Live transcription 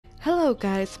Hello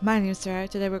guys, my name is Soraya.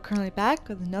 Today we're currently back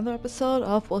with another episode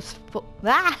of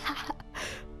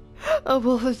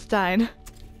Wolfenstein.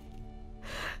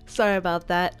 Sorry about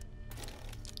that.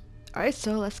 Alright,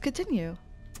 so let's continue.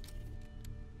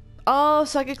 Oh,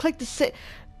 so I can click the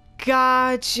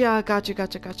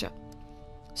Gotcha.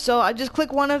 So I just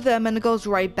click one of them and it goes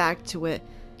right back to it.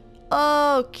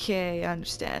 Okay, I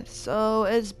understand. So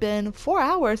it's been 4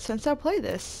 hours since I played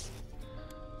this.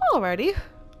 Alrighty.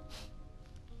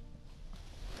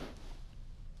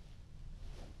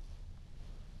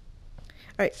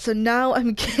 Alright, so now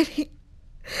I'm getting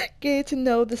to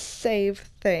know the save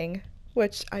thing,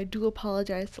 which I do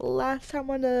apologize the last time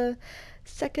on the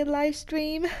second live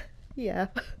stream. Yeah.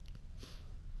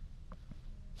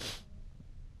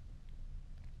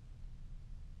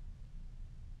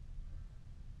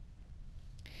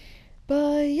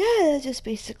 But yeah, that's just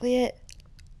basically it.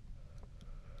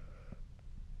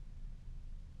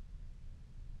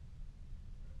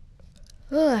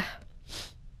 Ugh.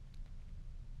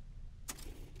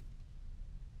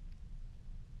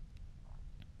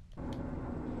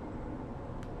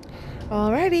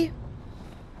 Alrighty.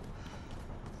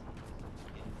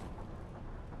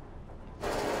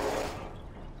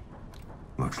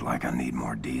 Looks like I need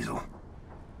more diesel.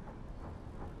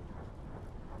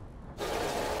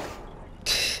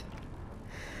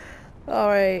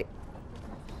 Alright.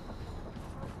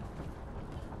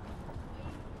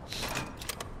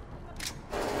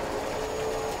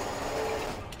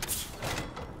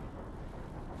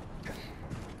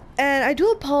 And I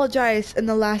do apologize in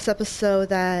the last episode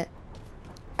that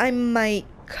I might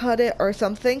cut it or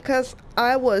something, because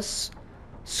I was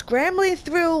scrambling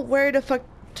through where the fuck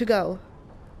to go.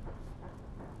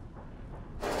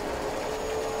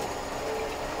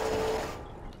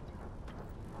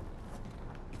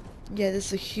 Yeah, this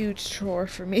is a huge chore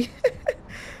for me.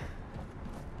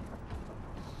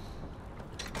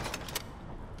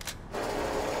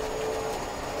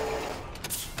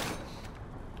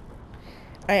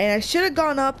 And I should have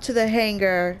gone up to the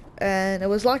hangar, and it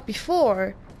was locked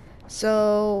before,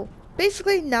 so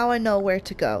basically now I know where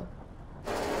to go.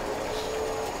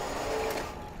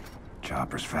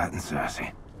 Chopper's fat and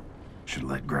sassy. Should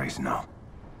let Grace know.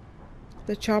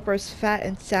 The chopper's fat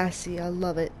and sassy, I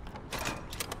love it.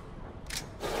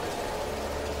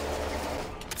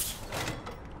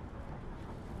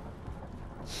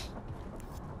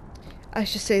 I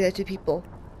should say that to people.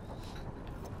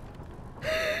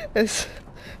 It's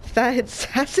fat and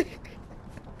sassy.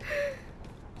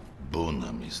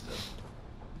 Buona, mister.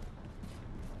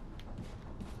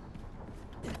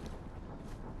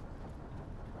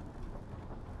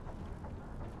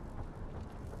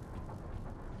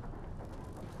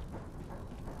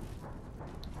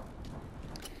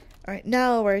 Alright,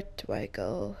 now where do I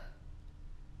go?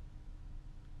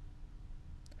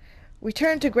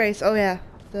 Return to Grace. Oh yeah,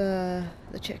 the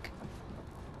chick.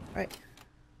 Alright.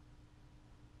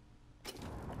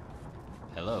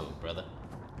 Hello, brother.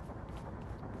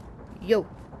 Yo.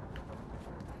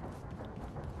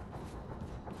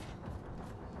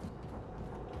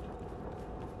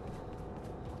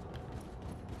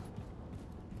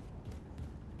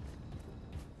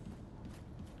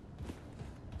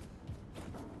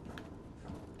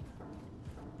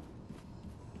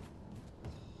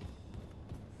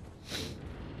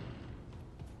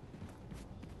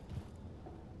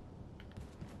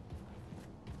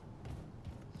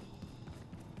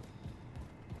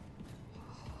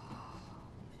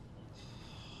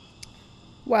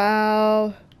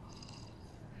 Wow.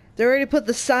 They already put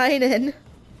the sign in.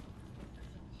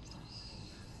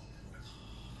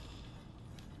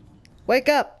 Wake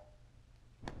up.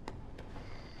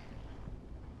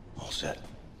 All set.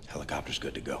 Helicopter's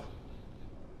good to go.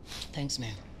 Thanks,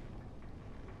 man.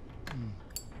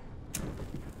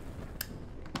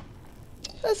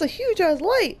 That's a huge ass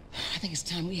light. I think it's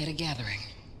time we had a gathering.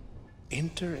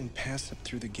 Enter and pass up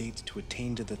through the gates to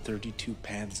attain to the 32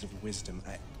 paths of wisdom.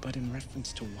 But in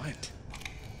reference to what?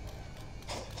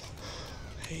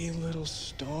 Hey, little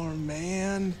star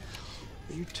man.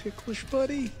 Are you ticklish,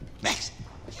 buddy? Max!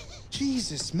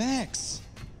 Jesus, Max.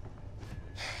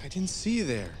 I didn't see you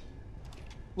there.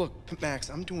 Look, Max,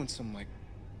 I'm doing some,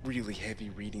 really heavy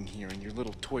reading here, and your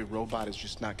little toy robot is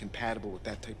just not compatible with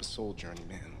that type of soul journey,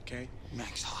 man, okay?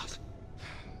 Max, hot.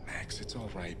 Max, it's all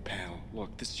right, pal.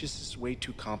 Look, this just is way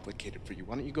too complicated for you.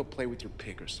 Why don't you go play with your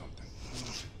pig or something?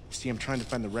 See, I'm trying to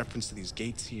find the reference to these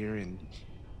gates here, and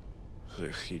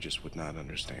you just would not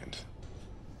understand.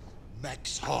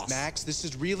 Max, hot. Max, this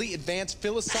is really advanced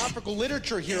philosophical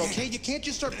literature here, okay? You can't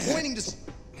just start pointing to...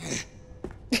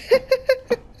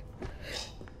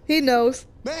 He knows.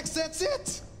 Max, that's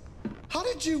it! How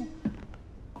did you...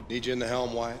 Need you in the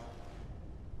helm, Wyatt.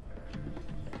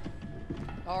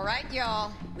 All right,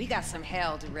 y'all. We got some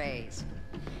hell to raise.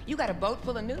 You got a boat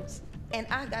full of nukes, and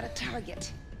I got a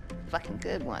target. Fucking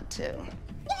good one, too.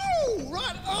 Woo!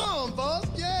 Right on, boss.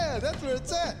 Yeah, that's where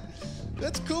it's at.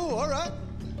 That's cool. All right.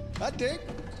 I dig.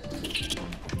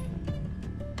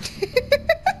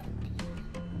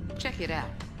 Check it out.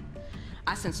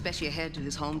 I sent Specie ahead to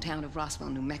his hometown of Roswell,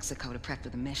 New Mexico to prep for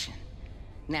the mission.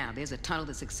 Now, there's a tunnel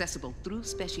that's accessible through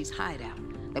Specie's hideout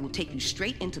that will take you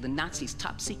straight into the Nazis'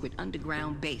 top-secret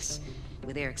underground base,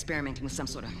 where they're experimenting with some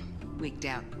sort of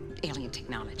wigged-out alien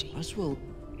technology. Roswell,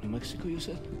 New Mexico, you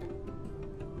said?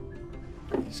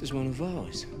 This is one of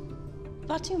ours.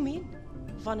 What do you mean?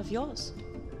 One of yours?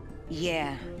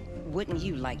 Yeah, wouldn't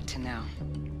you like to know?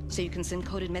 So you can send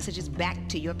coded messages back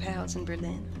to your pals in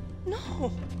Berlin?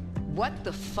 No. What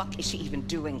the fuck is she even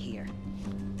doing here?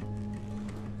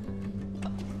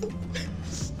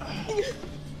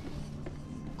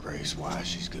 Grace, why?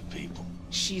 She's good people.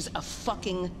 She's a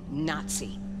fucking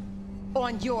Nazi.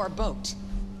 On your boat.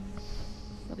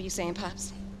 What were you saying,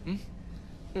 Pops?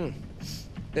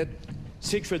 That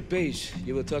secret base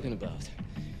you were talking about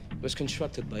was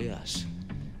constructed by us.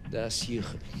 Das hier,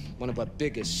 one of our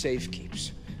biggest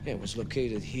safekeeps. It was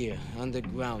located here,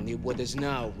 underground, near what is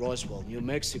now Roswell, New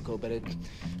Mexico, but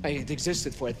it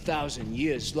existed for 1,000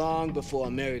 years, long before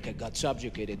America got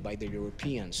subjugated by the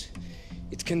Europeans.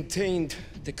 It contained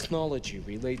technology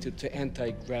related to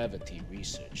anti-gravity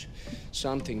research,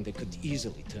 something that could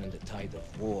easily turn the tide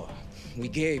of war. We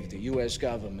gave the US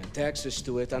government access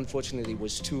to it. Unfortunately, it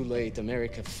was too late.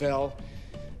 America fell.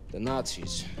 The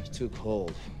Nazis took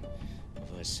hold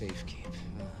of our safekeep.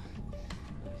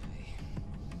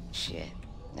 Shit,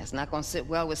 that's not gonna sit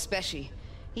well with Specie.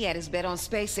 He had his bet on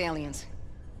space aliens.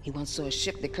 He once saw a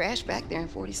ship that crashed back there in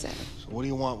 47. So what do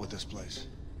you want with this place?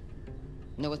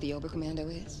 Know what the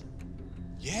Oberkommando is?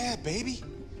 Yeah, baby.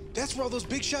 That's where all those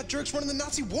big shot jerks running the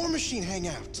Nazi war machine hang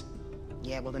out.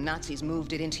 Yeah, well, the Nazis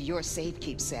moved it into your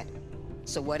safekeep set.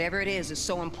 So whatever it is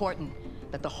so important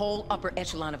that the whole upper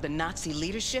echelon of the Nazi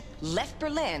leadership left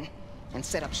Berlin and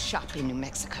set up shop in New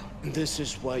Mexico. This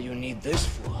is why you need this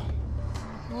for.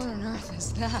 What on earth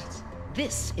is that?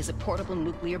 This is a portable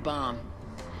nuclear bomb.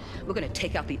 We're gonna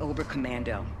take out the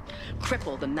Oberkommando,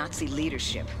 cripple the Nazi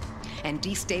leadership, and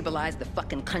destabilize the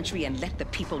fucking country and let the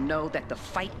people know that the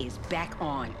fight is back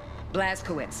on.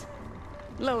 Blazkowicz,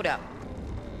 load up.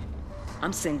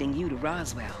 I'm sending you to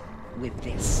Roswell with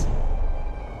this.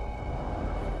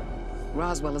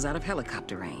 Roswell is out of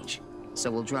helicopter range, so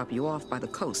we'll drop you off by the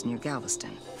coast near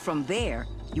Galveston. From there,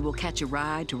 you will catch a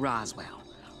ride to Roswell.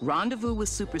 Rendezvous with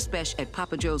Super Spesh at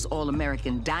Papa Joe's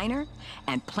All-American Diner,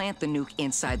 and plant the nuke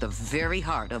inside the very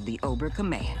heart of the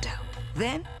Oberkommando.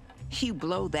 Then, you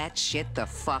blow that shit the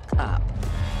fuck up.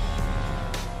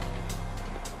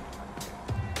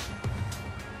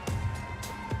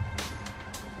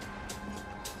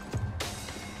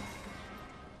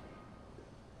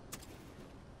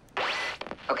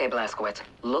 Okay, Blazkowicz,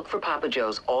 look for Papa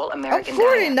Joe's All-American Diner.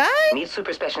 49? Meet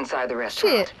Super Spesh inside the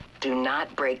restaurant. Shit. Do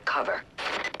not break cover.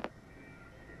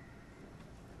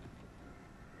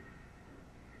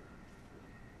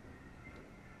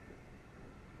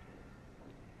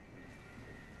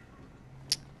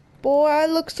 Boy, I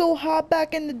looked so hot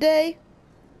back in the day.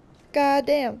 God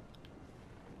damn.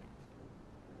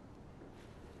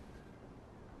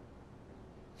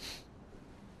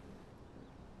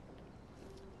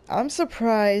 I'm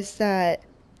surprised that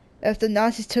if the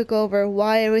Nazis took over,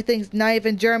 why everything's not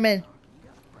even German.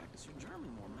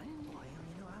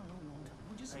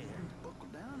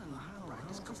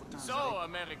 So,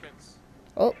 Americans,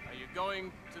 Oh, are you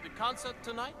going to the concert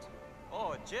tonight?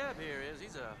 Oh, Jeb here is.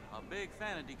 He's a big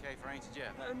fan of DK for Ain't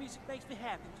Jeb. The music makes me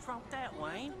happy. What's wrong with that,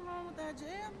 Wayne? Nothing wrong with that,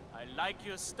 Jeb. I like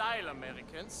your style,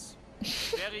 Americans.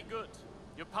 Very good.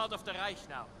 You're part of the Reich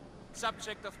now.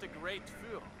 Subject of the great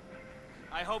Führer.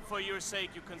 I hope for your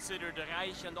sake you consider the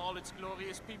Reich and all its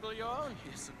glorious people your own.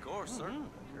 Yes, of course, sir.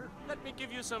 Sure. Let me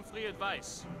give you some free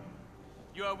advice.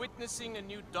 You are witnessing a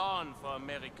new dawn for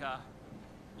America.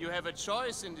 You have a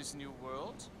choice in this new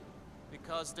world,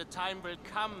 because the time will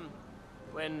come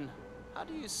when, how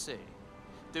do you say,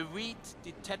 the wheat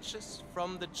detaches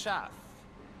from the chaff.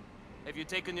 Have you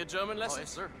taken your German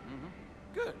lessons? Oh, yes, sir.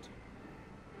 Good.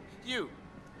 You,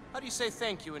 how do you say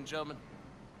thank you in German?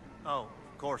 Oh,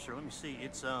 of course, sir. Let me see.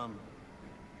 It's,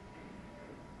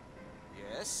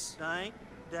 Yes.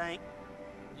 dank,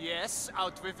 Yes,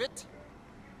 out with it.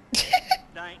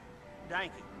 danky.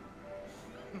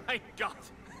 My God.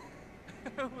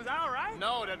 Was that all right?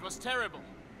 No, that was terrible.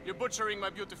 You're butchering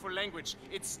my beautiful language.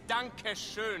 It's Danke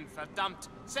schön, verdammt.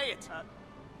 Say it.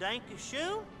 Danke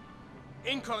schön?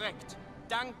 Incorrect.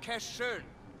 Danke schön.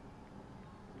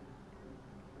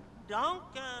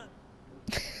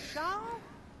 Shaw?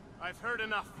 I've heard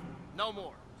enough. No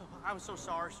more. Oh, I'm so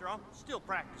sorry, sir. I'm still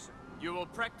practicing. You will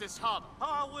practice hard.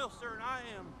 Oh, I will, sir, and I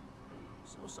am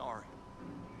so sorry.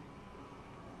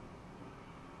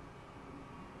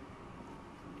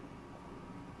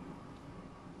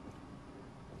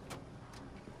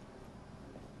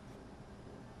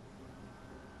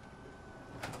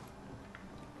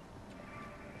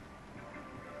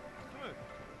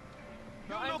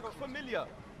 You look familiar.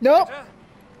 Nope.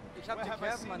 Ich habe den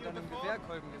Kerben an deinem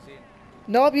Gewehrkolben gesehen.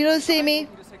 Nope, you don't see me.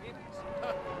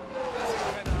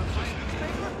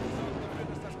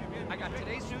 I got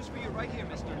today's news for you right here,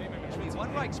 mister. Between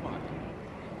one Reichsmark.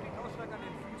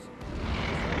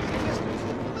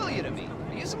 Familiar to me.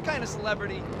 Are you some kind of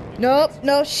celebrity? Nope,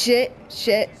 no shit.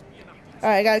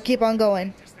 Alright, I gotta keep on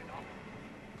going.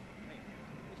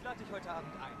 Ich lade dich heute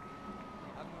Abend ein.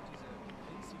 Wir haben nur diese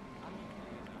winzigen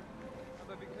Angeklärten.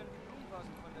 Aber wir können die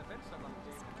Blumenvasen von der Fensterbank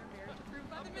nehmen. Approved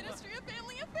by the Ministry of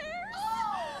Family Affairs.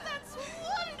 Oh, that's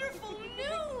wonderful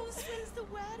news. When's the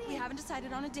wedding? We haven't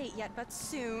decided on a date yet, but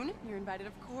soon. You're invited,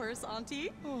 of course,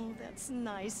 Auntie. Oh, that's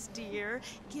nice, dear.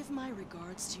 Give my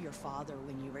regards to your father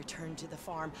when you return to the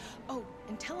farm. Oh,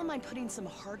 and tell him I'm putting some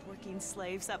hardworking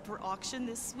slaves up for auction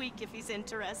this week if he's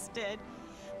interested.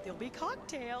 There'll be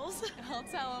cocktails. I'll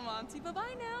tell him, Auntie.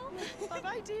 Bye-bye now.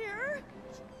 Bye-bye, dear.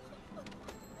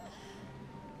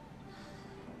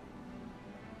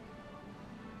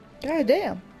 God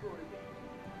damn.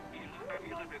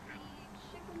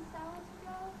 Chicken salad to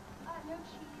go? No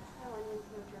cheese, no onions,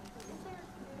 no dressing. Is there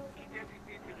noodles?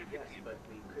 Yes, but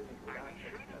we could make it without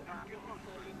chicken.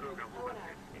 Oh, and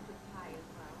a pie as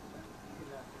well. He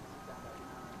was excited to stash them.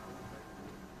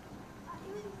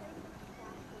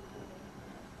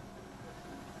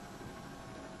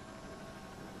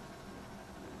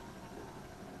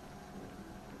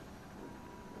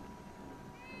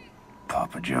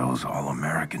 Papa Joe's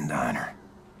All-American Diner.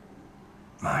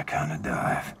 My kind of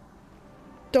dive.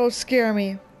 Don't scare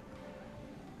me.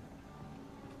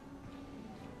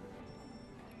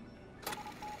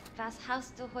 Was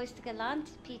hast du heute gelernt,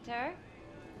 Peter?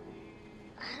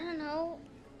 I don't know.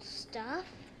 Stuff?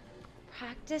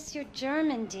 Practice your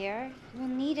German, dear. You'll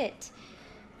need it.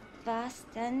 Was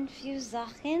denn für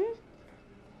Sachen?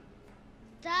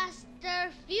 Dass der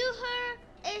Führer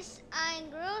ist ein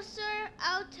großer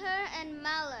Autor und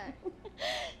Maler.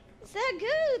 Sehr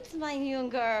gut, mein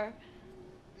Junge.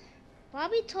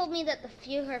 Bobby told me that the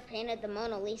Führer painted the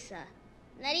Mona Lisa,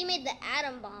 and that he made the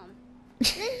atom bomb. And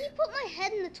then he put my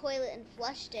head in the toilet and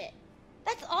flushed it.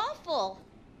 That's awful.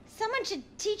 Someone should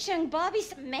teach young Bobby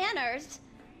some manners.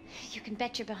 You can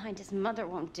bet your behind his mother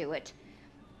won't do it.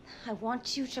 I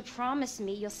want you to promise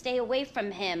me you'll stay away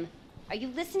from him. Are you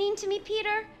listening to me,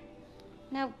 Peter?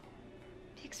 Now,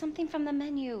 pick something from the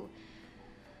menu.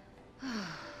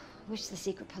 Wish the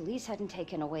secret police hadn't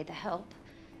taken away the help.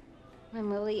 When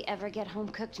will he ever get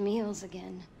home-cooked meals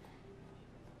again?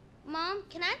 Mom,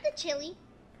 can I have the chili?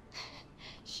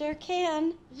 Sure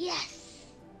can. Yes.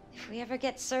 If we ever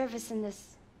get service in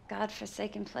this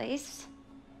godforsaken place.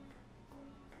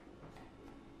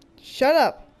 Shut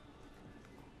up.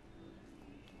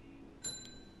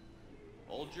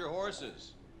 Hold your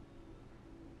horses.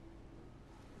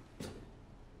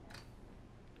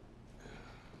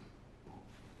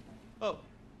 Oh,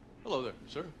 hello there,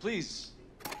 sir. Please,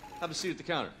 have a seat at the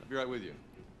counter. I'll be right with you.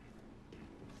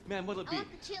 Ma'am, what'll it be?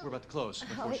 We're about to close,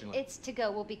 Oh, unfortunately. it's to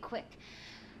go. We'll be quick.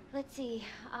 Let's see.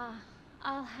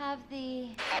 I'll have the...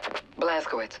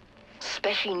 Blazkowicz,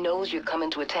 Speshy knows you're coming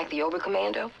to attack the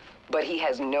Oberkommando, but he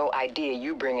has no idea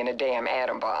you bringing a damn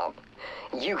atom bomb.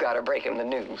 You gotta break him the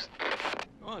news.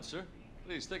 Go on, sir.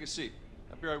 Please, take a seat.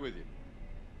 I'll be right with you.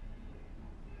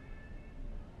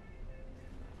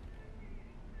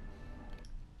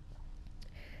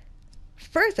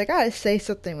 First, I gotta say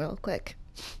something real quick.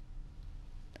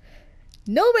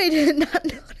 Nobody did not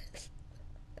notice.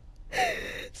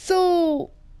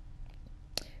 So,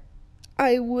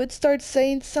 I would start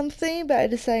saying something, but I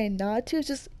decided not to.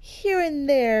 Just here and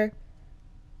there.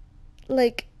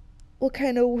 Like, what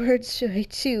kind of words should I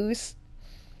choose?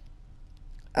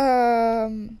 Yeah,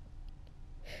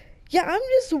 I'm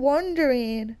just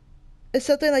wondering if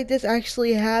something like this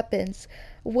actually happens.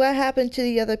 What happened to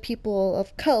the other people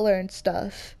of color and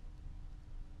stuff?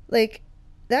 Like,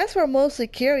 that's what I'm mostly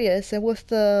curious. And with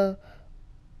the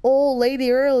old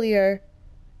lady earlier,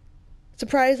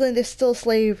 surprisingly, there's still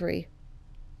slavery.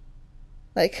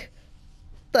 Like,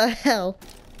 the hell?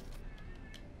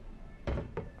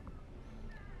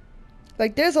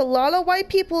 Like, there's a lot of white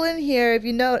people in here if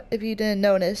you didn't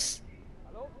notice.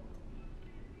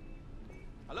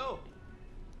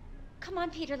 on,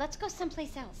 Peter, let's go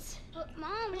someplace else. But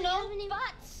Mom, we No haven't even...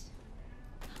 buts!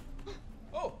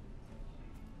 Oh.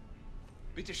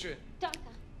 Bitte schön. Danke.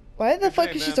 Why the fuck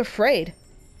Okay, is she ma'am. afraid?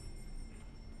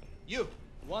 You,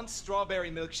 one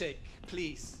strawberry milkshake,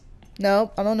 please.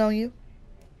 No, I don't know you.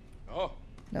 Oh.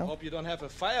 No. Hope you don't have a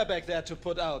fire back there to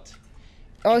put out.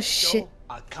 Oh If shit. so,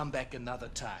 I'll come back another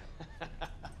time.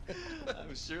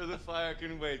 I'm sure the fire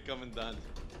can wait, Commandant.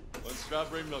 One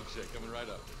strawberry milkshake coming right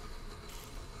up.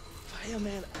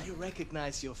 Fireman, I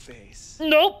recognize your face.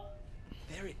 Nope.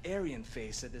 Very Aryan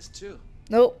face it is too.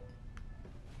 Nope.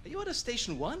 Are you out of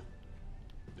Station 1?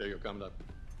 There you go, Commandant.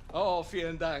 Oh,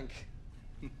 vielen Dank.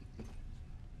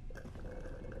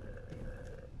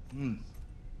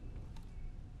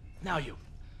 Now you.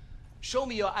 Show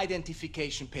me your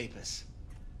identification papers.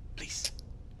 Please.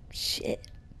 Shit.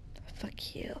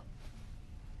 Fuck you.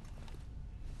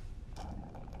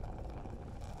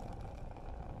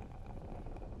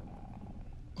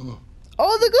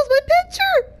 Oh, there goes my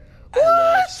picture! I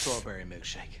love What? strawberry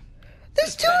milkshake.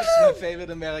 There's two That's of my them! favorite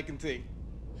American thing.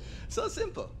 So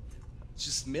simple.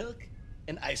 Just milk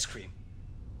and ice cream.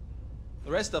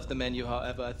 The rest of the menu,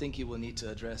 however, I think you will need to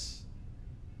address.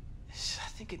 I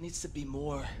think it needs to be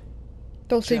more...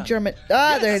 Don't say German. German.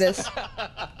 Ah, there it is.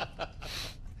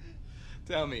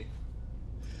 Tell me,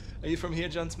 are you from here,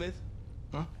 John Smith?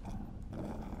 Huh?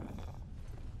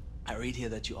 I read here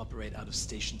that you operate out of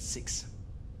Station 6.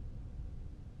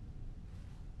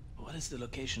 What is the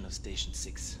location of Station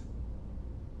 6?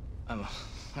 I'm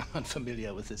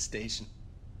unfamiliar with this station.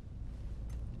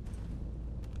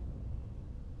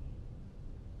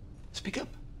 Speak up.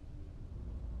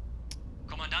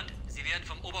 Kommandant, Sie werden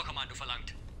vom Oberkommando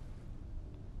verlangt.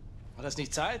 War das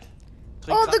nicht Zeit?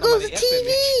 Oh, there goes the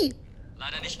TV!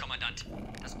 Leider nicht, Kommandant.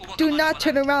 Das Do Oberkommando not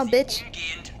turn verlangt, around, Sie bitch.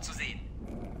 umgehend zu sehen.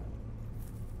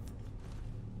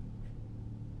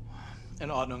 In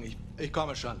Ordnung, ich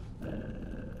komme schon.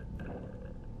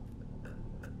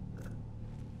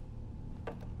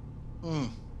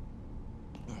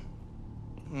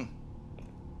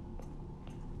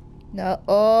 No.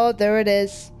 Oh, there it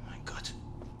is. Mein Gott.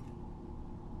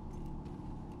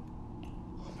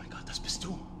 Oh mein Gott, das bist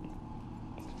du.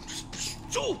 Das bist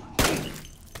du!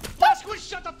 Vasquez,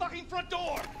 shut the fucking front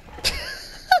door!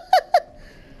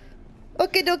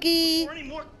 Okie dokie. Or any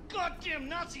more goddamn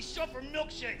Nazi shove for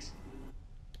milkshakes!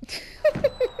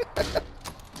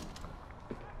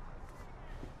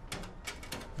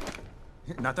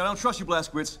 Not that I don't trust you,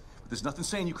 Blazkowicz, but there's nothing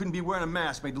saying you couldn't be wearing a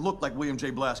mask made to look like William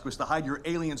J. Blazkowicz to hide your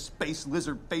alien space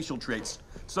lizard facial traits.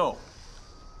 So,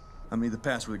 I made the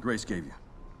password that Grace gave you.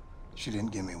 She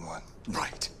didn't give me one.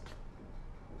 Right.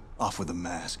 Off with the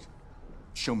mask.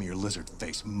 Show me your lizard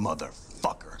face,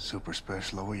 motherfucker. Super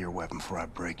Special, lower your weapon before I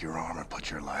break your arm or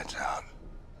put your lights out.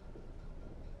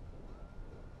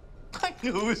 I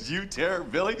knew it was you, Terror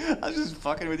Billy. I was just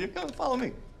fucking with you. Come follow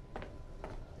me.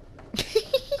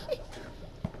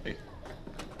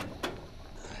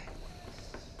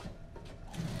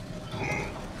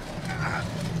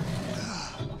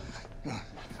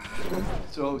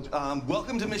 So,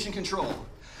 welcome to Mission Control.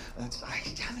 I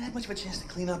haven't had much of a chance to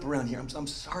clean up around here. I'm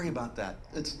sorry about that.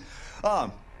 It's,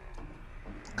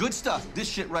 good stuff. This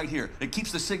shit right here. It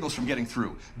keeps the signals from getting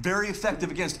through. Very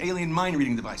effective against alien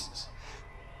mind-reading devices.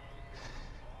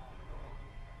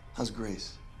 How's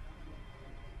Grace?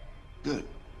 Good.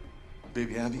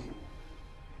 Baby Abby?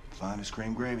 Fine as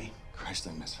cream gravy. Christ,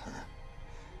 I miss her.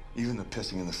 Even the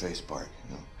pissing in the face part,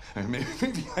 you know. I mean,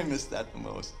 maybe I miss that the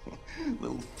most.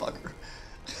 Little fucker.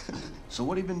 So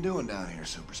what have you been doing down here,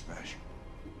 Super Special?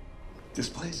 This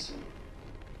place?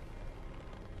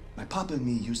 My papa and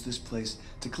me used this place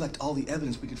to collect all the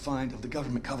evidence we could find of the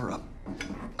government cover-up.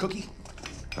 Cookie?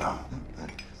 Oh.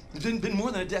 It's been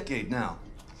more than a decade now.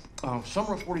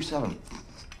 Summer of 47.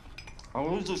 I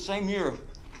was the same year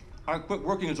I quit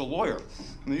working as a lawyer.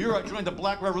 In the year I joined the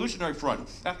Black Revolutionary Front,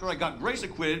 after I got Grace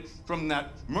acquitted from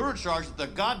that murder charge that the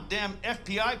goddamn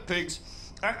FBI pigs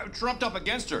trumped up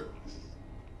against her.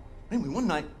 Anyway, one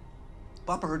night,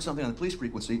 Papa heard something on the police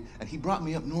frequency, and he brought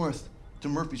me up north to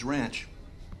Murphy's Ranch,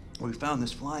 where we found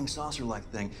this flying saucer-like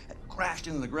thing that crashed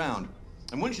into the ground.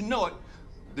 And wouldn't you know it,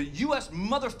 the U.S.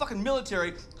 motherfucking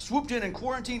military swooped in and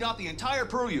quarantined off the entire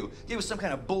purview. Gave us some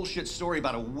kind of bullshit story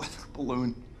about a weather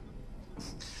balloon.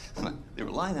 They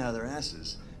were lying out of their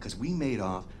asses because we made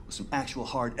off with some actual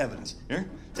hard evidence. Here,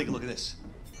 take a look at this.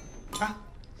 Huh?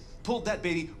 Pulled that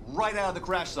baby right out of the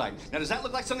crash site. Now, does that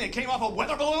look like something that came off a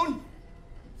weather balloon?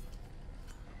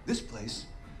 This place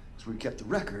is where we kept the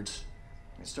records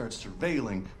and started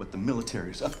surveilling what the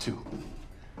military's up to.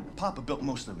 Papa built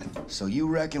most of it. So you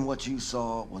reckon what you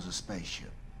saw was a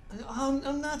spaceship?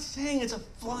 I'm not saying it's a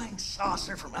flying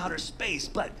saucer from outer space,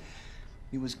 but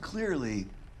it was clearly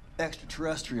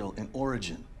extraterrestrial in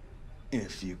origin,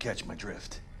 if you catch my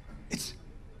drift. It's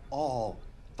all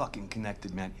fucking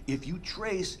connected, man. If you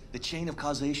trace the chain of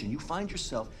causation, you find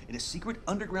yourself in a secret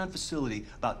underground facility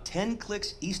about 10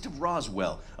 clicks east of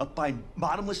Roswell, up by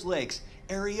Bottomless Lakes,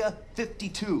 Area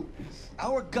 52.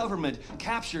 Our government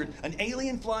captured an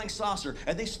alien flying saucer,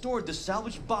 and they stored the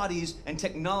salvaged bodies and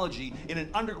technology in an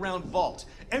underground vault.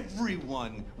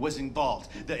 Everyone was involved.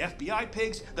 The FBI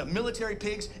pigs, the military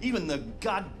pigs, even the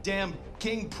goddamn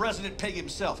King President Pig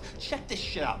himself. Check this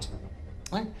shit out.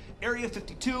 Right? Area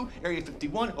 52, Area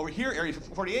 51, over here, Area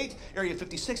 48, Area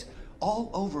 56, all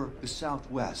over the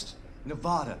Southwest.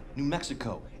 Nevada, New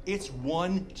Mexico. It's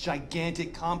one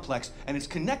gigantic complex, and it's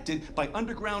connected by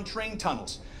underground train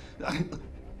tunnels.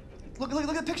 Look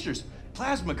at the pictures.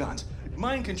 Plasma guns,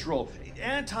 mind control,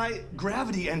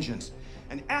 anti-gravity engines.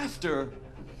 And after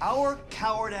our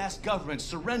coward-ass government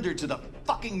surrendered to the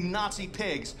fucking Nazi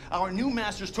pigs, our new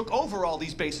masters took over all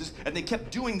these bases, and they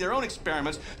kept doing their own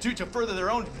experiments to further their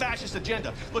own fascist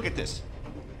agenda. Look at this.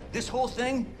 This whole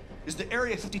thing is the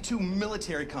Area 52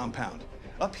 military compound.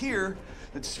 Up here,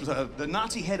 it's, the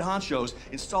Nazi head honchos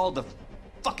installed the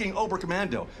fucking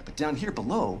Oberkommando. But down here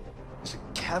below, there's a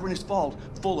cavernous vault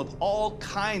full of all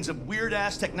kinds of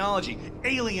weird-ass technology,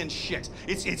 alien shit.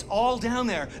 It's all down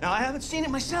there. Now, I haven't seen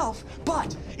it myself,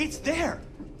 but it's there.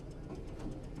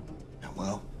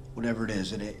 Well, whatever it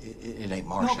is, it ain't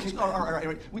Martian. Okay, all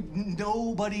right.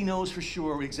 Nobody knows for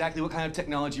sure exactly what kind of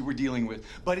technology we're dealing with,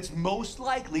 but it's most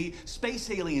likely space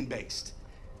alien-based.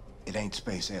 It ain't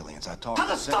space aliens. I talked. How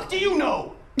the fuck do you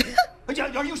know?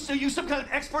 Are you some kind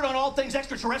of expert on all things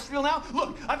extraterrestrial now?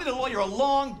 Look, I've been a lawyer a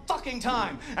long fucking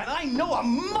time, and I know a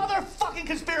motherfucking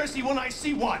conspiracy when I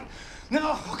see one.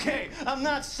 No, okay, I'm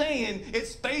not saying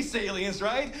it's space aliens,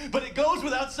 right? But it goes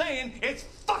without saying it's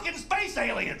fucking space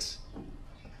aliens.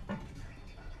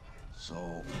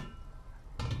 So,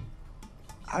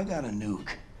 I got a nuke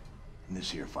in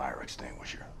this here fire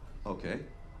extinguisher. Okay.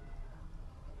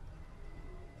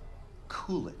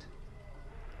 Cool it.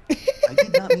 I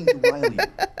did not mean to rile you.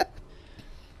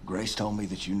 Grace told me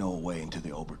that you know a way into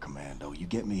the Oberkommando. You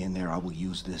get me in there, I will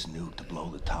use this nuke to blow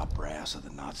the top brass of the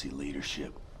Nazi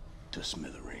leadership to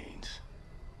smithereens.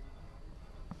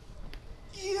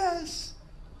 Yes!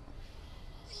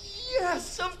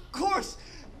 Yes, of course!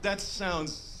 That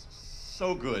sounds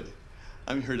so good.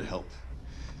 I'm here to help.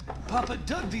 Papa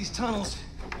dug these tunnels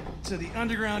to the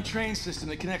underground train system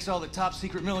that connects all the top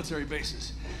secret military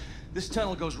bases. This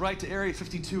tunnel goes right to Area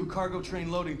 52 cargo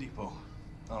train loading depot.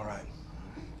 All right.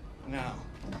 Now,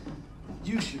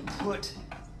 you should put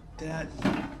that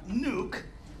nuke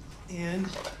in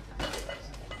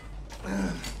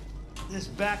this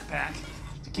backpack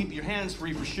to keep your hands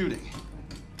free for shooting.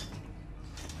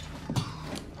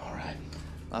 All right.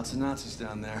 Lots of Nazis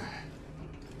down there.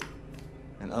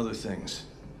 And other things.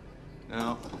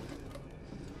 Now,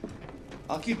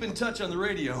 I'll keep in touch on the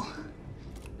radio.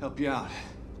 Help you out.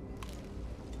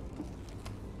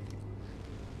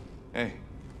 Hey,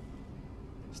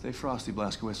 stay frosty,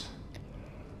 Blazkowicz.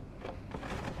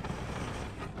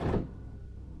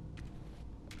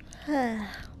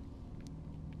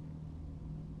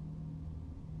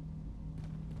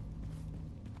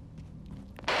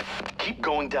 Keep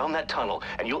going down that tunnel,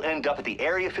 and you'll end up at the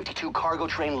Area 52 cargo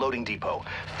train loading depot.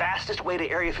 Fastest way to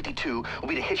Area 52 will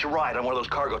be to hitch a ride on one of those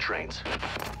cargo trains.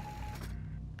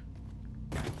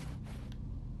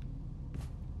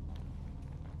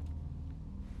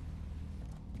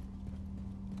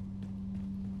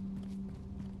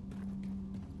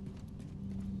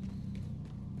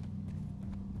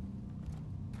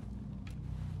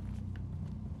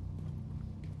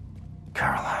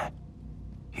 Caroline,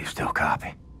 you still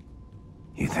copy?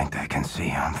 You think they can see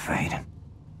I'm fading?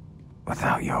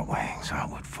 Without your wings, I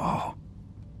would fall.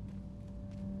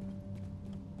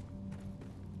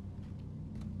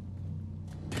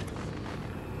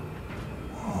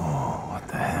 Oh, what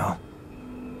the hell?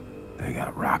 They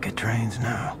got rocket trains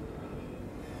now.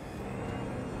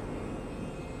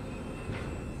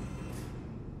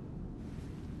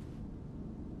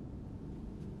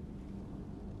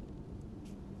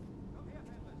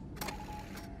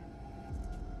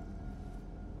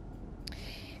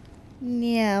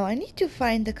 Now, I need to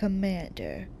find the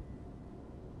commander.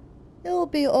 It'll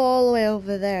be all the way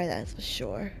over there, that's for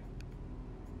sure.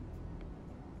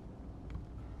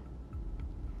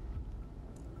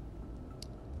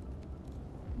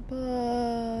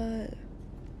 But...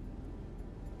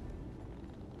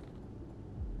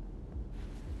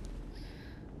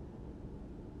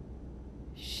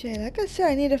 shit, like I said,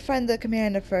 I need to find the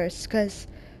commander first, because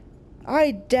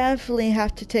I definitely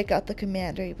have to take out the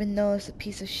commander, even though it's a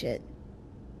piece of shit.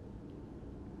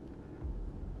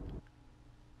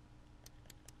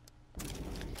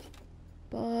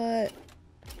 But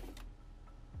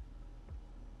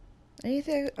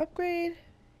anything upgrade?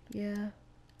 Yeah.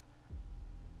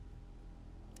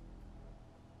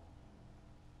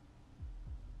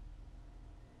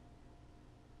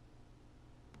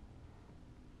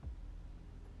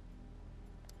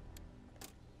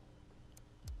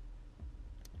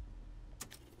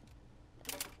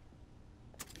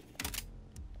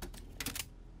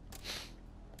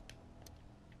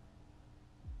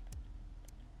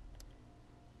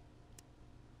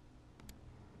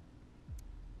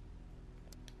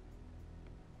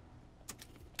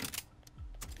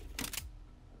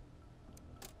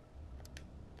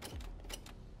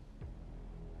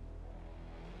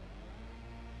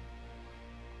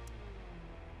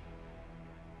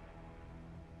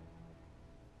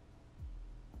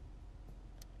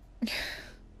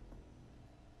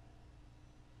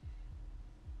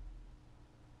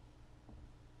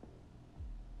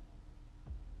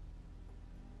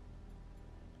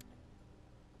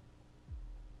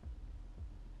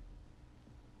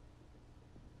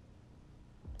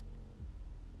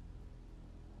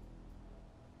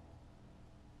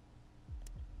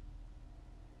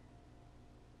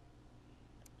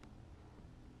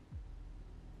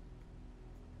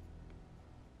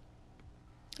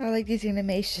 I like these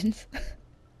animations.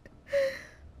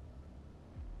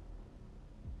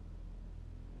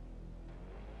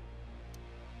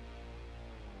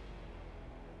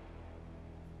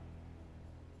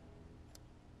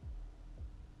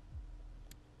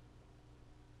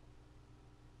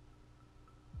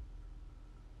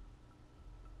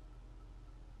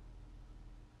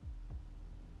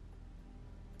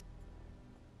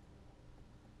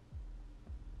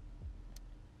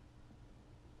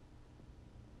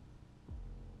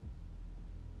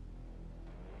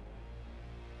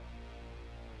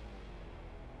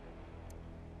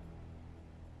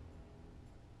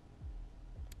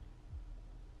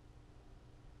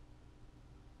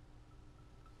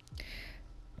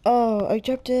 Oh,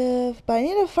 objective. But I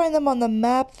need to find them on the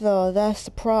map though, that's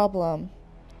the problem.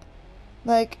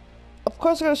 Like, of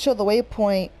course I'm gonna show the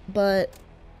waypoint, but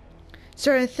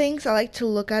certain things I like to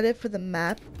look at it for the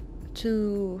map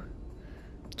to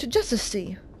just to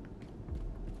see.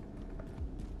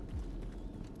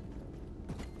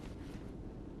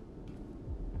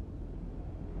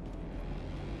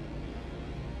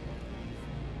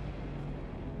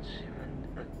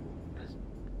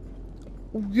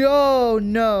 Yo,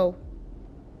 no.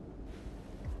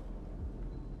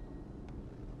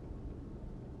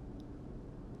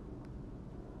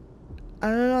 I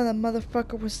don't know, that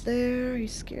motherfucker was there. He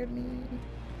scared me.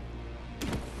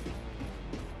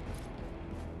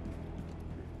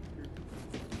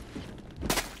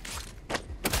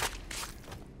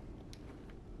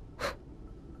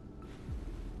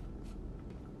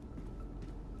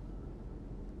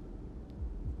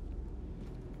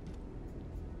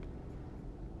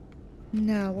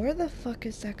 Now, where the fuck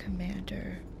is that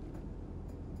commander?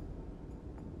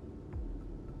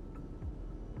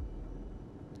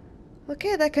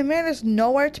 Okay, that commander's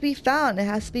nowhere to be found. It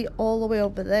has to be all the way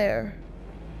over there.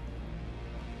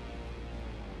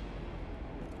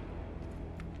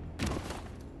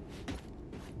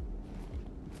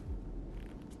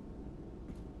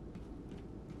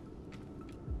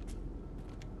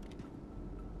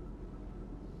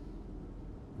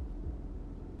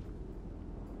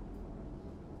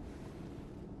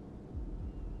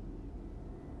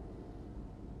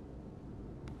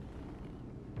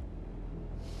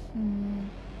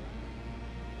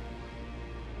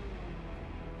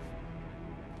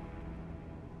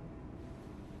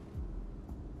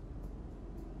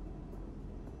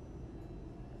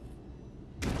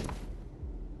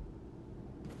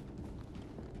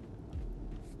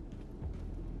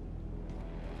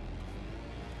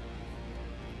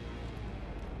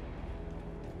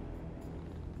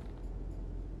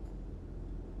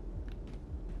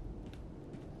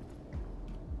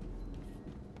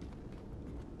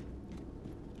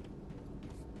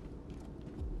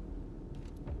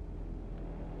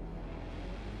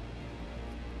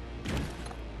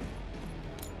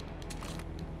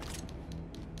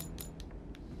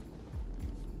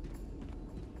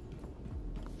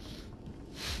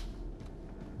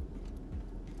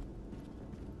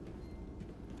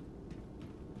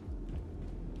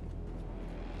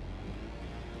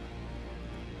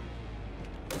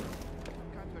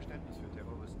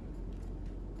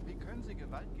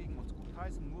 Gewalt gegen uns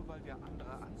gutheißen, nur weil wir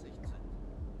anderer Ansicht sind.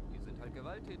 Die sind halt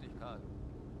gewalttätig, Karl.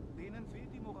 Denen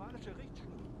fehlt die moralische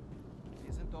Richtschnur.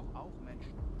 Wir sind doch auch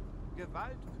Menschen.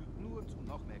 Gewalt führt nur zu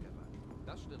noch mehr Gewalt.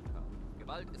 Das stimmt, Karl.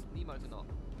 Gewalt ist niemals in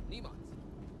Ordnung. Niemals.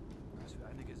 Was für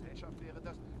eine Gesellschaft wäre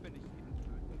das, wenn ich jeden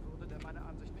töten würde, der meine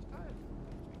Ansicht nicht teilt?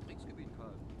 Ein Kriegsgebiet,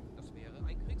 Karl. Das wäre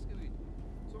ein Kriegsgebiet.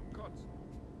 Zum Kotzen.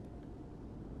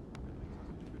 Übrigens hast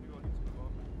du dich für New Orleans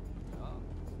beworben? Ja.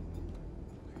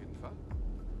 Auf jeden Fall.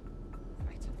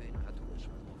 Vielleicht sind wir in katholisch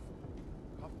berufen.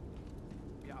 Hoffentlich.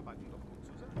 Wir arbeiten doch gut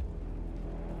zusammen.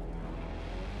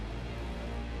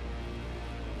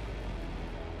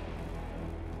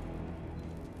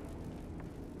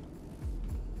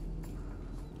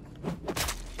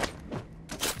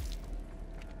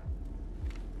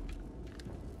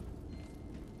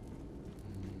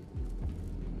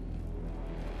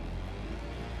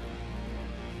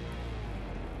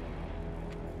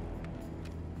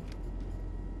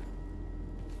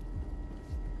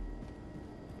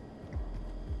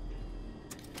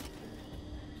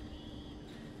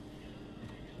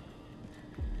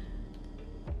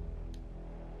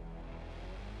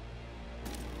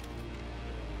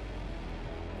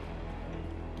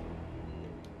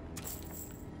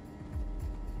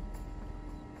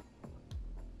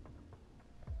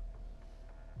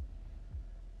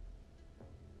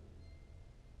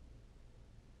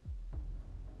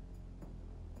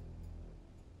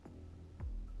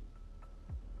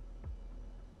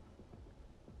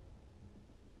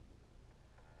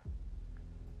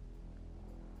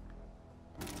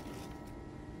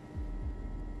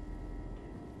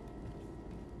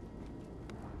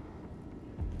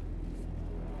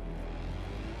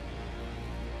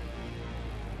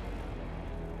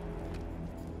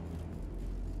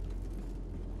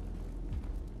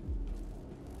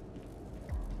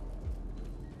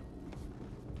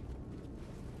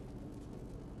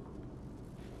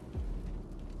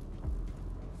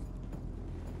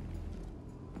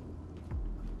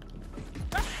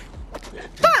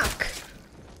 Fuck!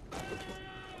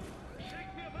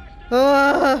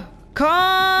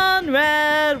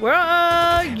 Conrad, where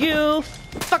are you?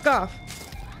 Fuck off.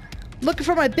 Looking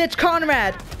for my bitch,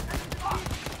 Conrad.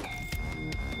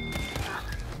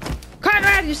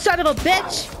 Conrad, you son of a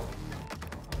bitch!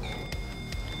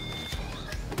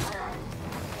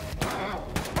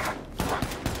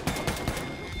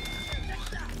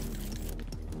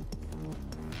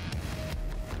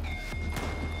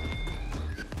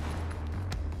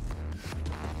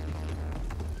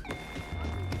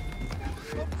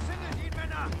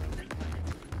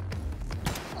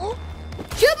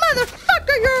 You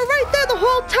motherfucker, you're right there the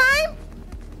whole time?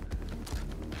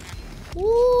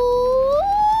 Ooh.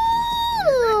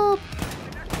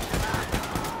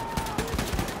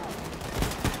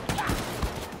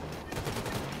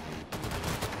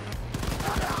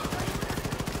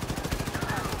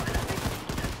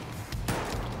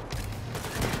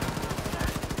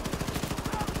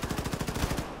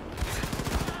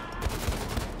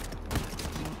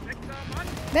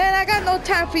 Man, I got no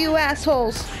time for you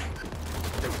assholes.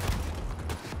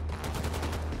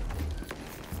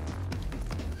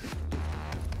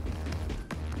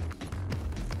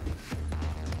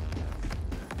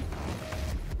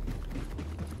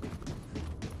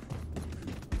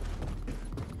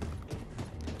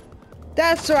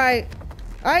 That's right.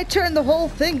 I turned the whole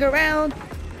thing around.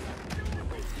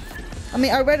 I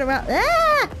mean, I read around.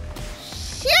 Ah!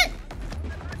 Shit!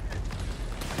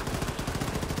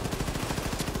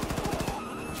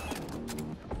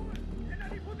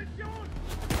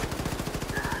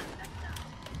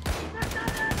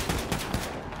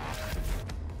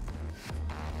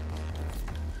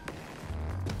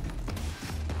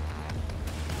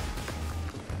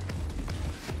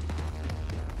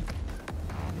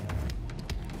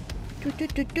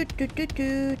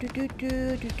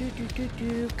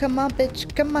 Come on,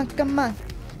 bitch. Come on, come on.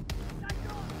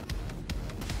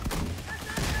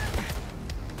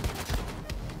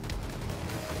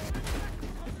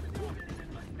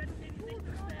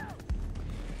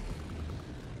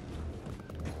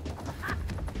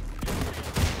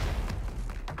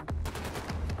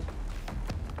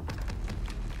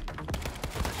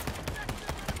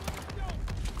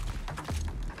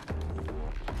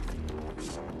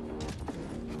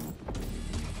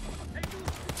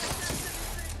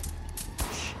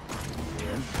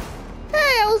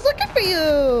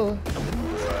 You.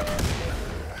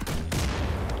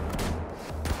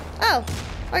 Oh,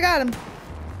 I got him.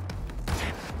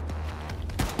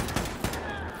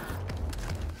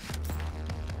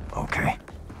 Okay.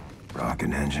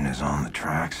 Rocket engine is on the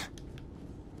tracks.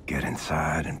 Get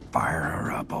inside and fire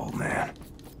her up, old man.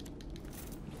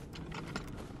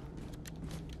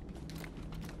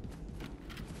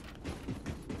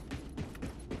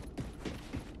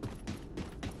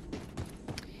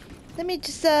 Let me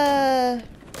just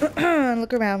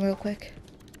look around real quick.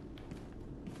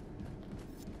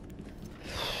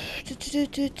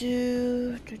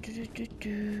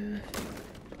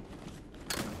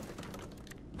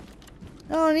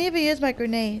 Oh, I need to use my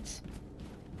grenades.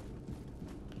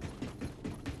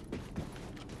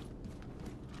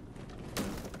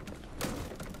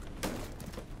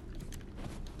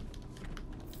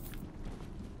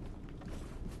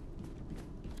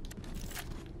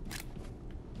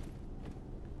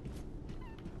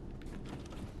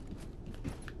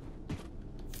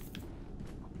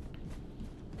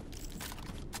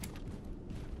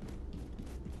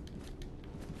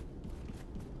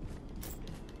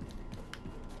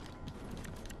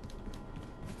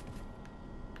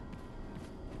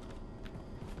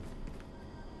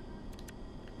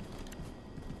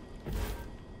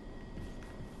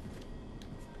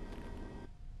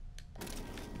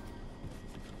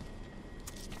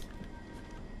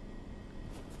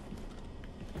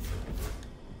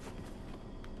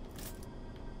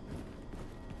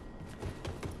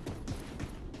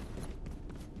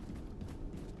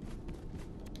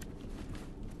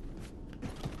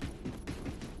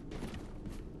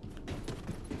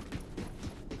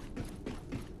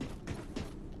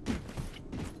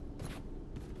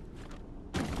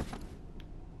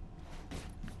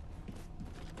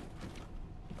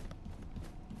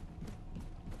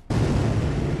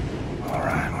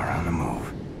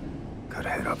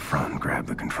 Up front and grab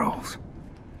the controls.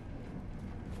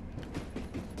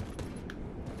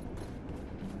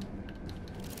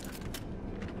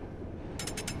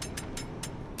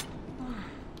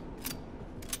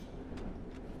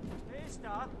 Hey,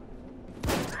 stop.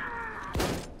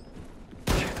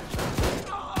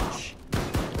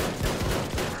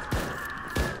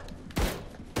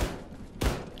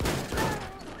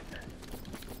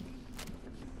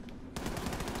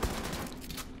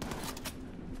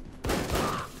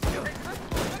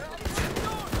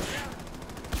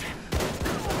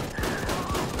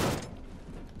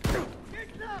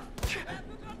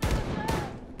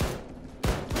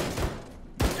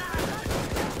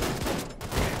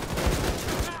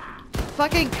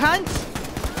 Fucking cunt!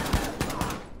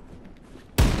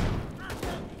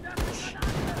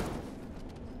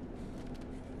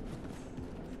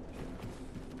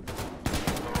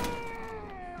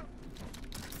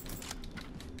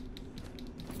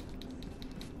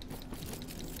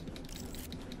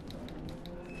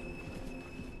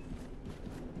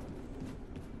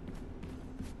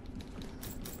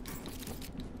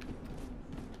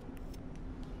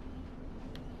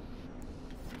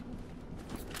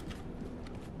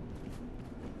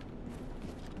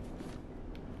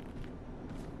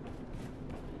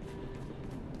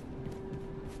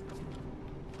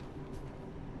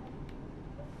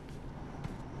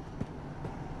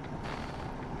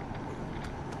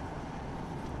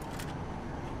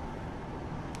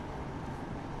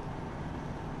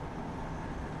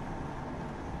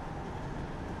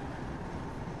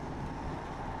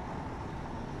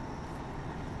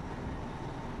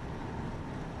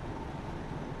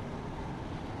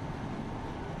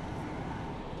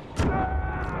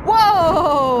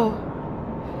 Whoa!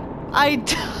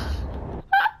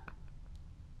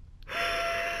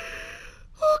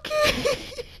 Okay.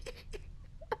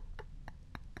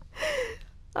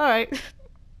 All right.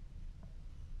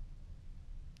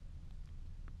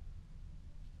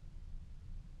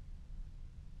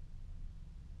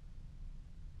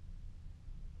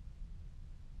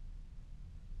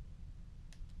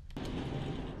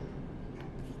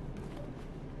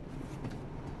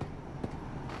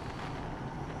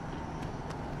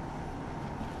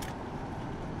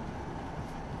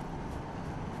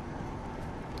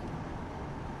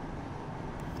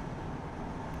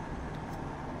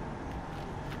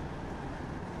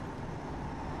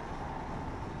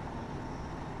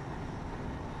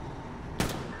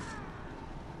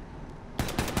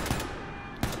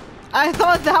 I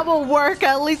thought that would work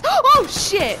at least. Oh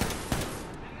shit!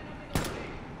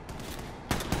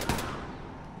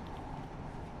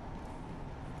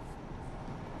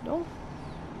 No.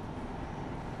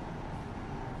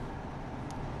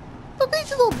 Look at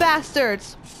these little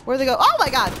bastards. Where'd they go? Oh my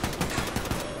god!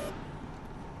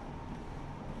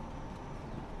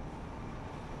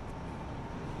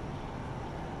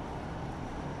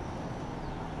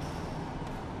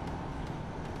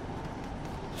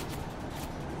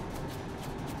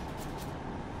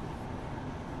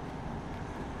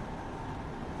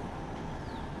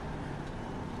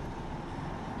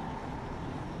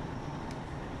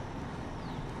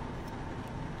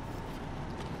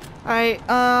 Alright,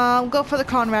 go for the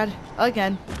Conrad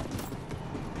again.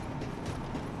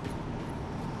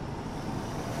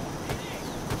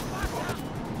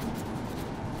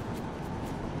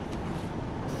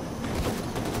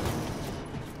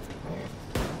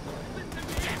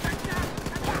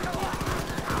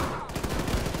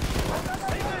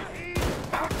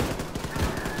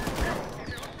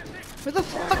 Where the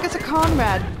fuck is a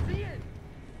Conrad?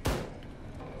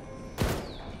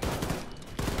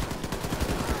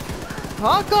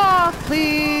 Fuck off,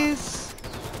 please.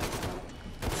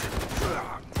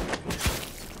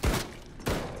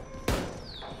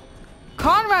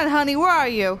 Conrad, honey, where are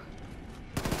you?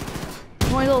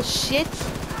 My little shit.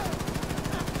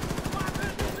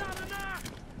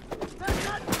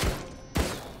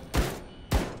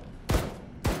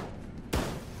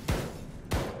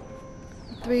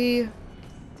 Three.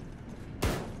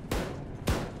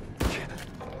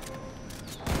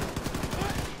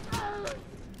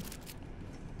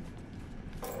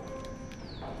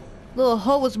 Little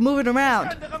hoe was moving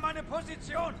around.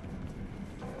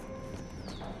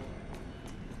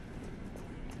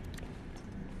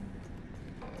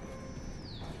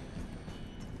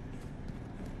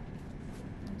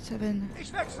 Seven. Three.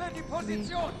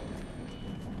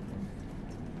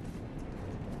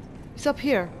 He's up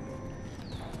here.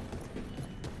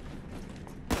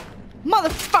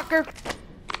 Motherfucker!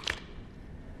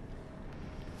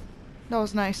 That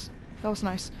was nice. That was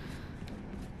nice.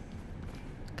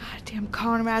 Goddamn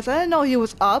Conrads. I didn't know he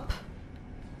was up.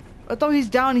 I thought he's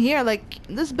down here. Like,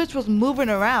 this bitch was moving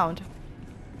around.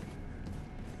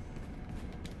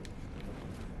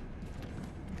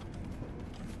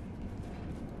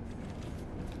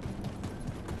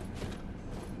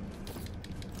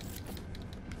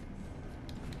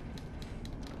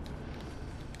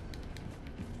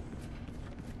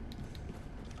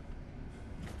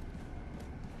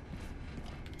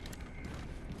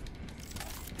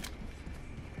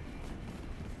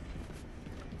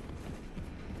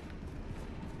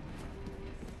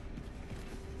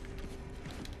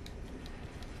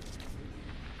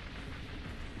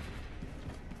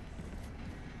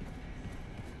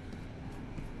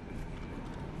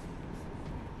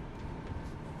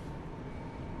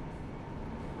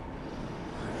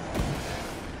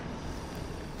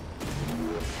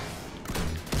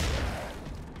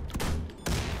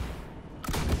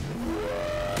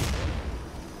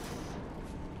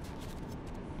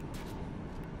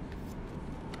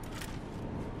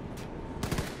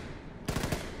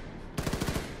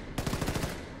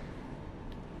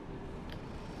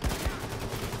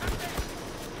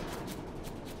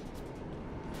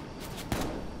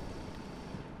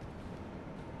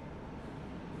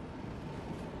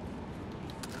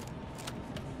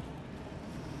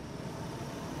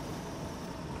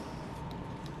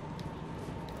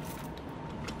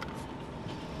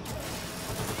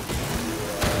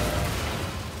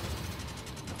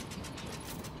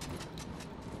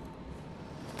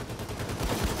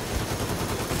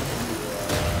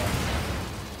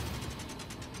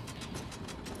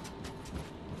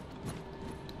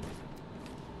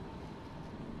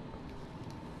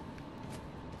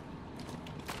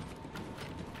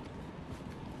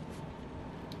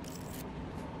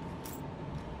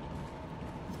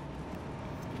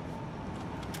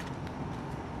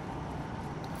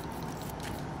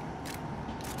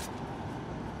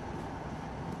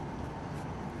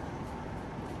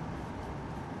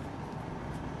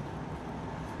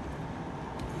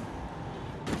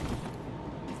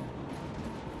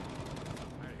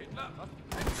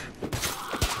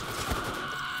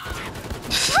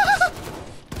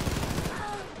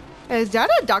 Is that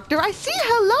a doctor? I see.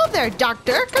 Hello there,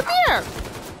 doctor. Come here.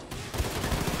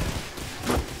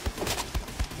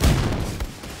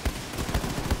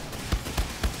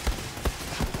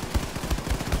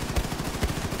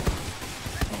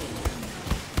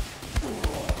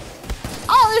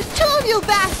 Oh, there's two of you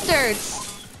bastards.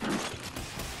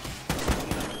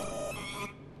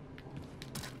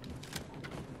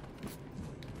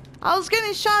 I was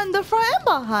getting shot in the front and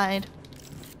behind.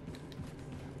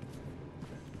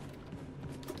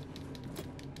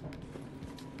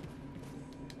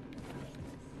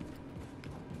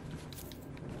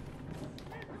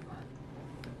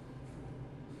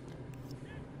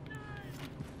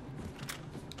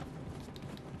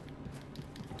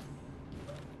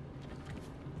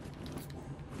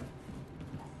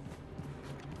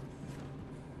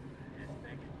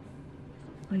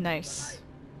 Nice.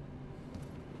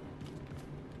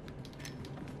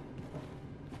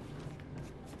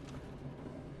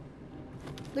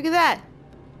 Look at that.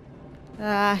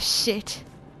 Ah, shit.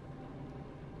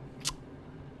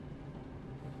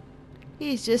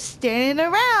 He's just standing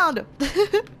around.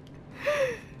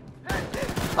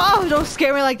 Oh, don't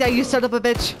scare me like that, you son of a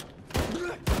bitch.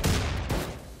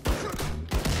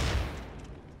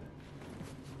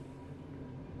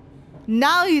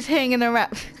 Now he's hanging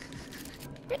around.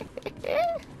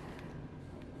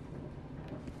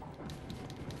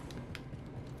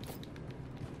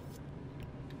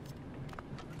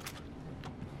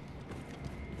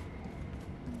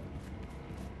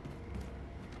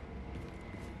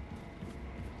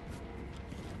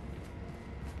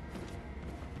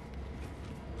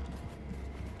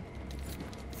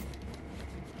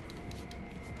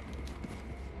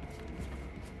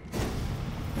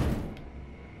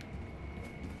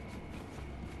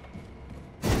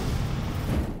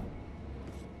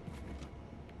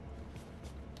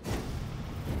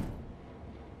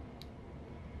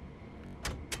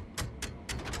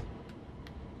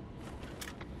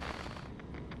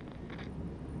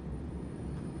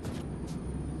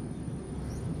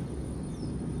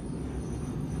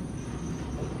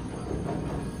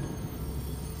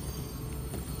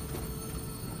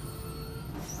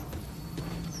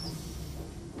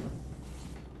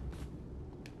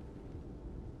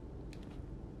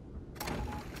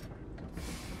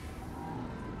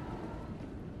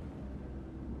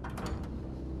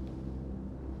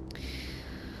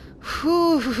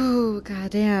 Whew,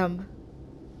 goddamn.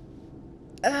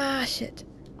 Ah, shit.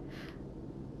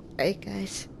 Alright,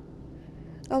 guys.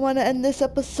 I want to end this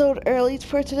episode early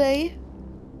for today.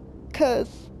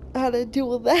 Because I had to deal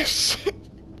with that shit.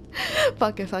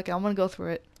 Fuck it. I'm gonna go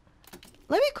through it.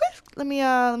 Let me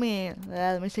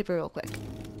save it real quick.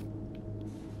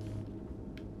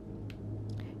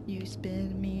 You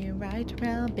spin me right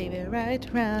around, baby, right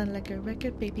around, like a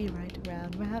record, baby, right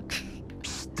around, round.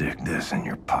 Stick this in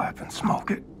your pipe and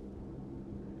smoke it.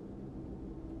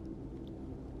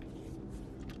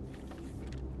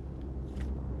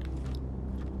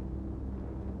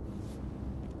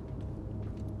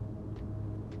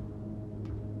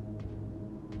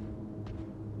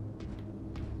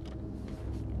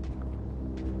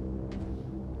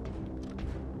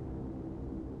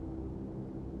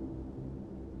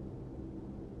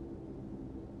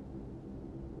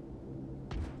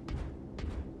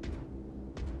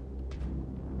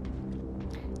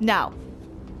 Now,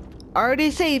 I already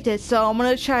saved it, so I'm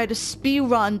gonna try to speed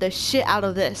run the shit out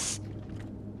of this.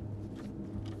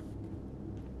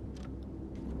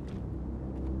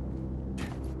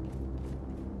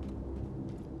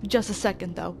 Just a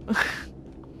second, though.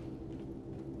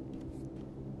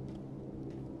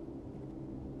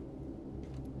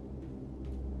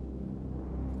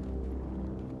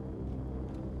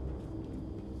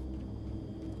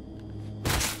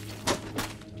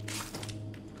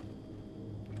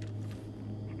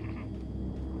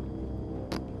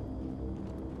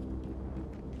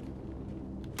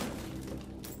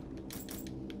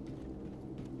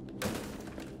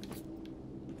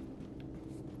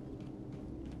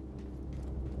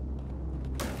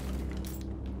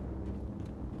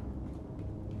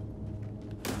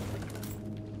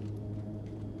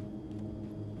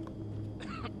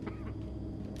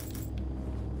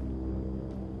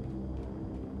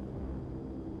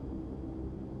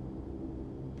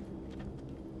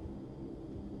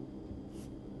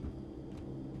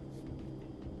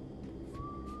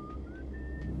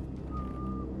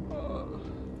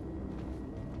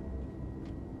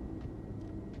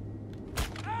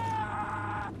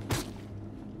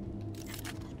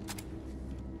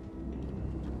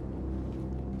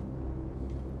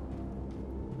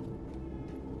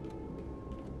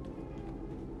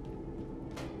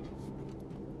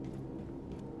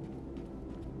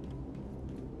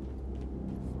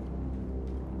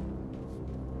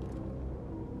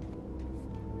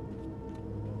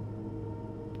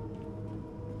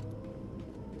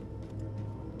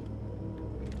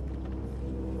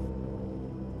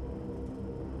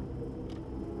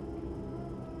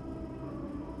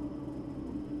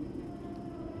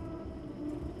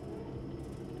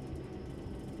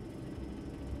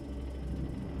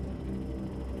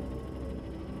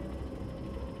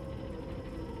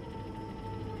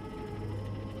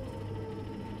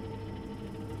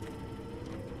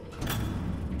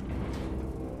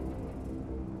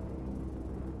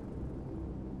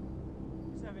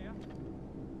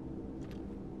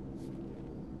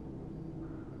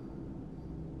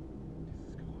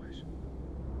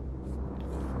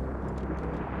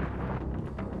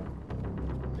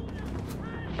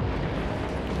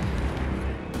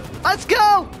 Let's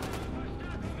go!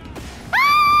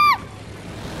 Ah!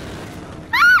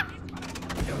 Ah!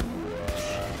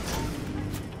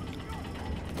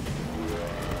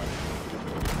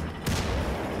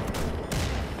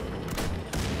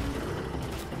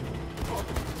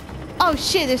 Oh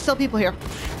shit, there's still people here.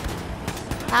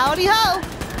 Howdy ho!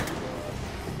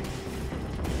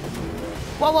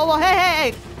 Whoa,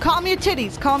 hey! Calm your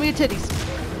titties,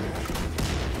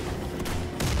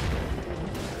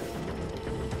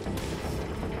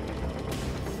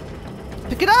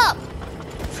 Pick it up!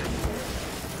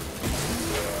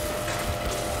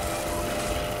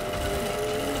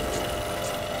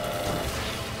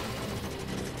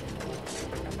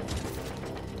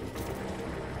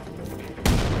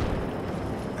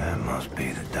 That must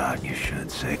be the dot you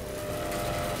should say.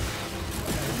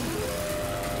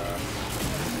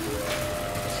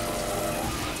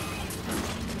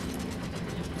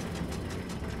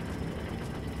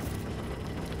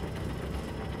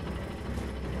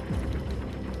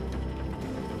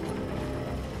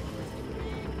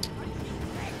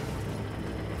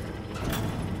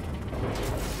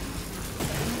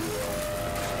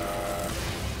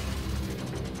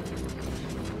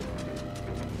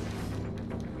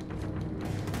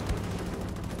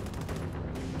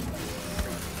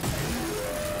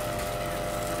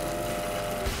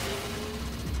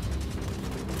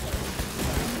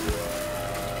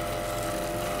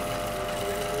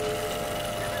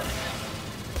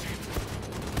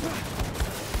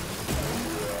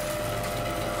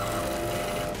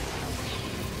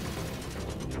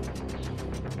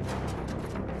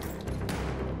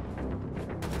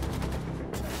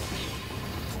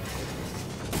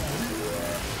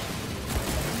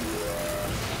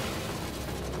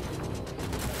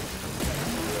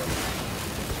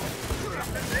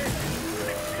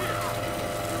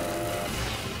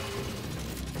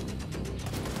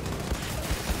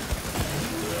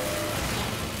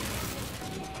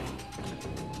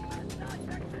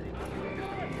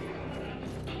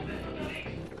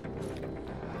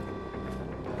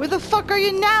 Where the fuck are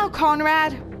you now,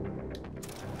 Conrad?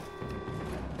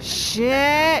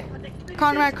 Shit!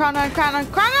 Conrad!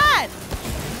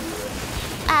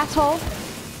 Asshole!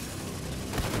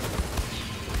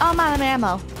 Oh, I'm out of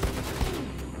ammo.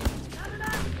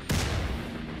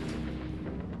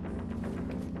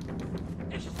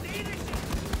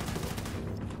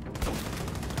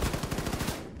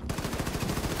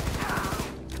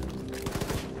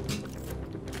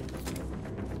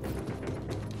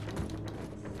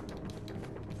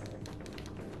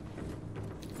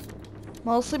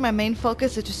 Mostly my main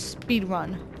focus is just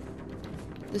speedrun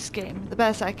this game the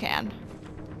best I can.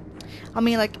 I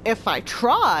mean, like, if I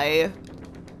try...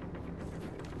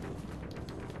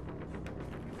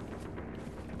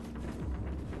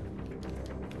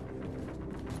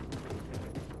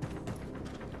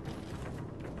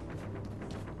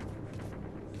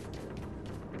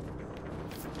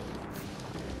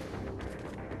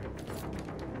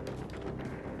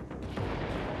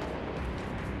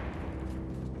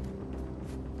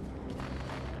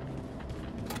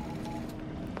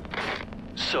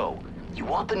 So, you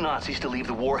want the Nazis to leave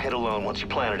the warhead alone once you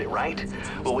planted it, right?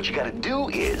 Well, what you gotta do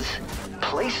is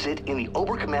place it in the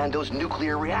Oberkommando's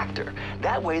nuclear reactor.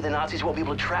 That way the Nazis won't be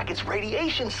able to track its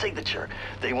radiation signature.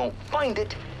 They won't find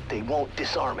it, they won't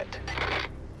disarm it.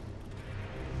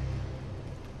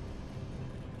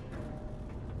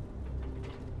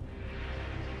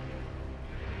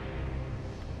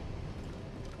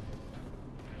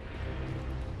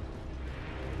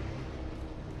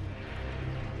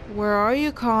 Where are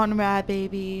you, Conrad,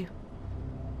 baby?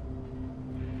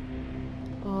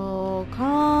 Oh,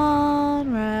 Conrad.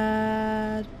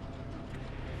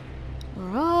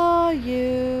 Where are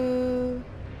you?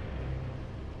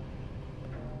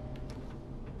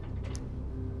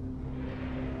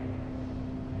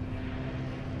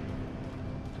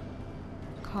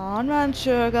 Conrad,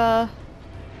 sugar.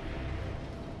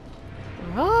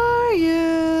 Where are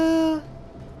you?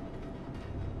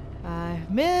 I've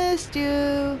missed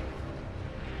you.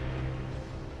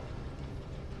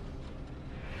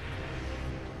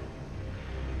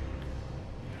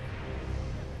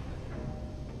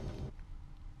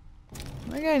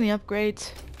 Am I got any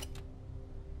upgrades?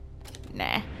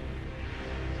 Nah.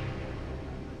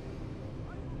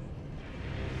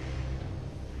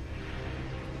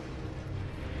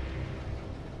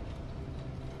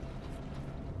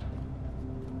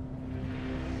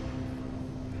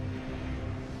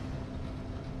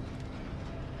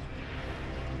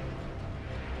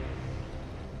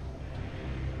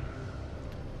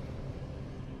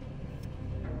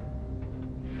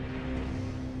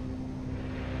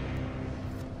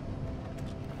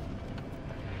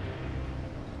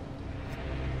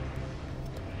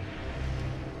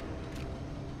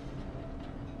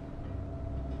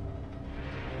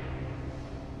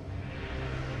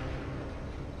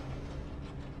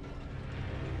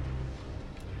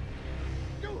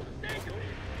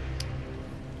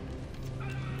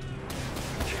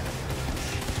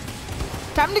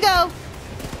 Time to go.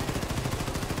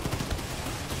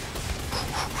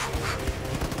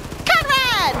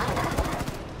 Conrad!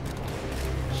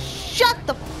 Shut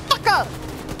the fuck up!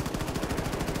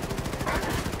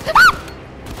 Ah!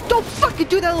 Don't fucking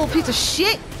do that, little piece of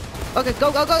shit! Okay,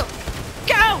 go, go, go!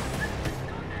 Go!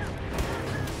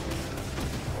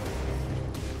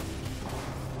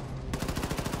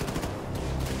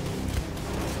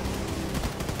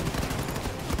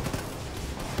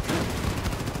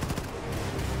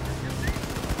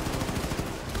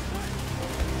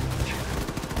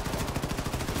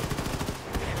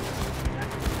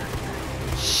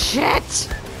 Shit!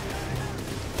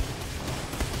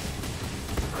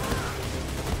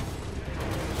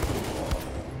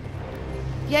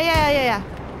 Yeah.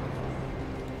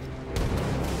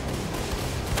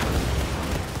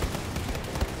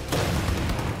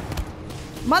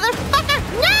 Motherfucker,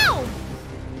 no!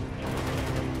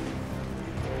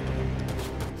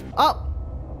 Oh.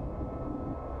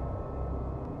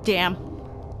 Damn.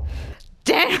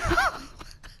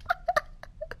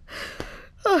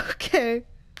 Okay.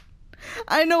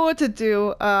 I know what to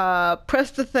do.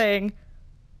 Press the thing.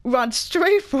 Run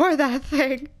straight for that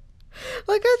thing.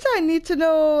 Like I said, I need to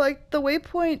know, like, the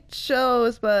waypoint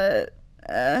shows, but,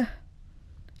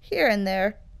 here and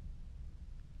there.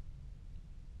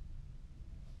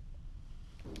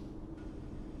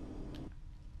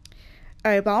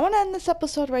 Alright, but I want to end this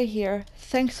episode right here.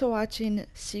 Thanks for watching.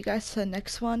 See you guys to the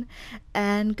next one,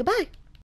 and goodbye.